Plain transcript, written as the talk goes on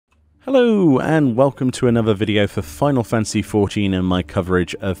Hello and welcome to another video for Final Fantasy XIV and my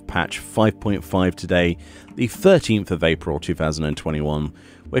coverage of patch 5.5 today, the 13th of April 2021.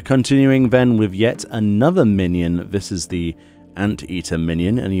 We're continuing then with yet another minion. This is the Anteater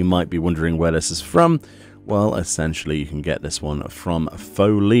Minion, and you might be wondering where this is from. Well, essentially you can get this one from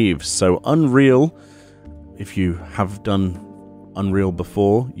Faux Leaves. So Unreal, if you have done Unreal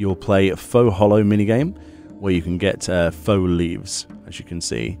before, you'll play a Faux Hollow minigame where you can get Faux Leaves, as you can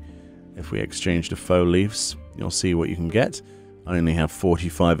see. If we exchange the Faux Leaves, you'll see what you can get. I only have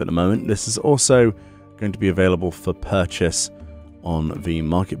 45 at the moment. This is also going to be available for purchase on the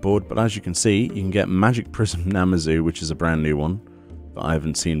market board, but as you can see, you can get Magic Prism Namazu, which is a brand new one that I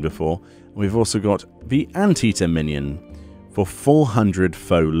haven't seen before. And we've also got the Anteater Minion for 400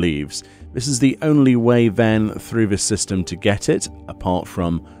 Faux Leaves. This is the only way then through this system to get it, apart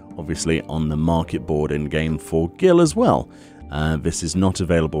from obviously on the market board in game for Gil as well. This is not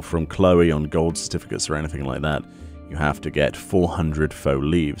available from Chloe on gold certificates or anything like that. You have to get 400 Faux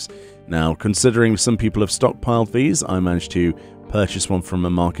Leaves. Now, considering some people have stockpiled these, I managed to purchase one from a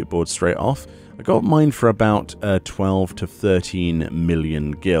market board straight off. I got mine for about 12 to 13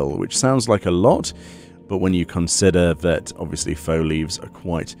 million gil, which sounds like a lot, but when you consider that obviously Faux Leaves are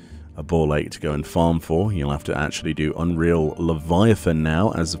quite a ball ache to go and farm for, you'll have to actually do Unreal Leviathan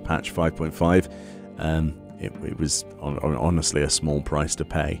now as of patch 5.5. It was honestly a small price to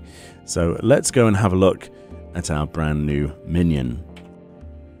pay. So let's go and have a look at our brand new minion.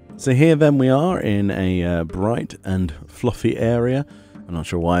 So here then we are in a bright and fluffy area. I'm not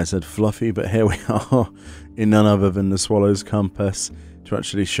sure why I said fluffy, but here we are in none other than the Swallow's Compass to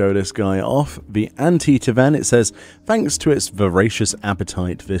actually show this guy off. The Anteater then, it says, thanks to its voracious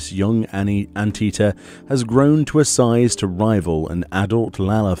appetite, this young Anteater has grown to a size to rival an adult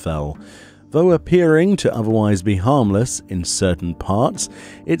Lalafell. Though appearing to otherwise be harmless in certain parts,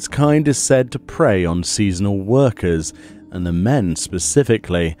 its kind is said to prey on seasonal workers, and the men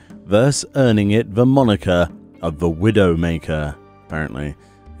specifically, thus earning it the moniker of the Widowmaker. Apparently,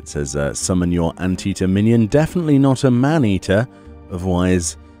 it says, summon your Anteater Minion, definitely not a man-eater,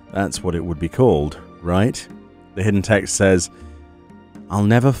 otherwise that's what it would be called, right? The hidden text says, I'll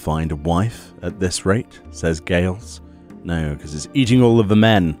never find a wife at this rate, says Gales. No, because it's eating all of the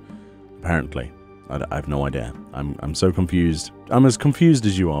men. Apparently. I have no idea. I'm so confused. I'm as confused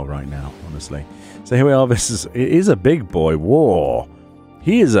as you are right now, honestly. So here we are. It is a big boy. Whoa.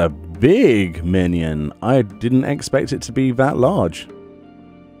 He is a big minion. I didn't expect it to be that large.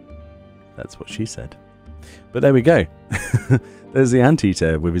 That's what she said. But there we go. There's the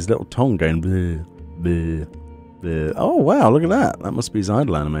Anteater with his little tongue going bleh, bleh, bleh. Oh wow, look at that. That must be his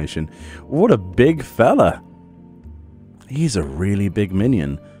idle animation. What a big fella. He's a really big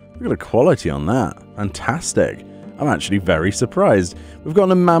minion. Look at the quality on that. Fantastic. I'm actually very surprised. We've got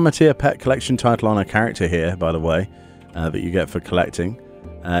a Mammotheer Pet Collection title on a character here, by the way, that you get for collecting.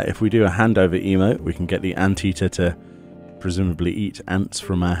 If we do a handover emote, we can get the Anteater to presumably eat ants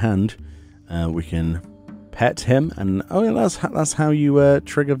from our hand. We can pet him, and oh, that's how you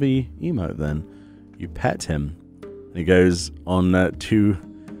trigger the emote then. You pet him. And he goes on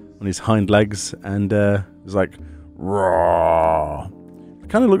on his hind legs, and it's like, raw.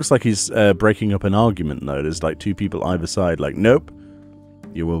 Kind of looks like he's breaking up an argument though. There's like two people either side, like, nope,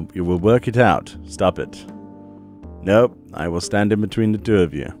 you will work it out, stop it. Nope, I will stand in between the two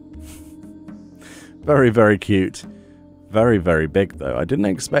of you. Very, very cute. Very, very big though. I didn't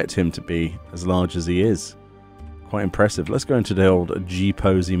expect him to be as large as he is. Quite impressive. Let's go into the old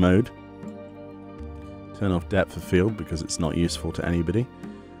G-posy mode. Turn off depth of field because it's not useful to anybody.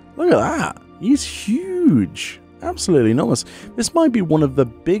 Look at that, he's huge. Absolutely enormous. This might be one of the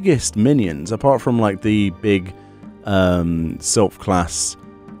biggest minions, apart from like the big Sylph class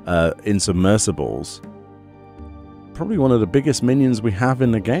insubmersibles. Probably one of the biggest minions we have in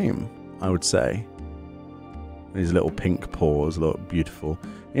the game, I would say. These little pink paws look beautiful.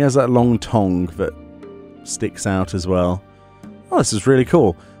 He has that long tongue that sticks out as well. Oh, this is really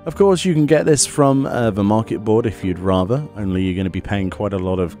cool. Of course, you can get this from the market board if you'd rather, only you're going to be paying quite a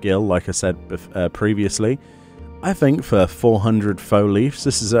lot of gil, like I said previously. I think for 400 Faux Leaves,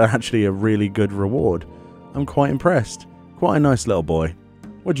 this is actually a really good reward. I'm quite impressed. Quite a nice little boy.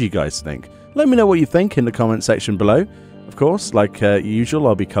 What do you guys think? Let me know what you think in the comment section below. Of course, like usual,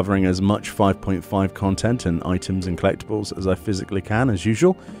 I'll be covering as much 5.5 content and items and collectibles as I physically can, as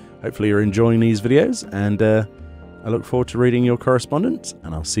usual. Hopefully you're enjoying these videos, and I look forward to reading your correspondence,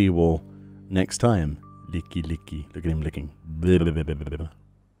 and I'll see you all next time. Licky, licky. Look at him licking.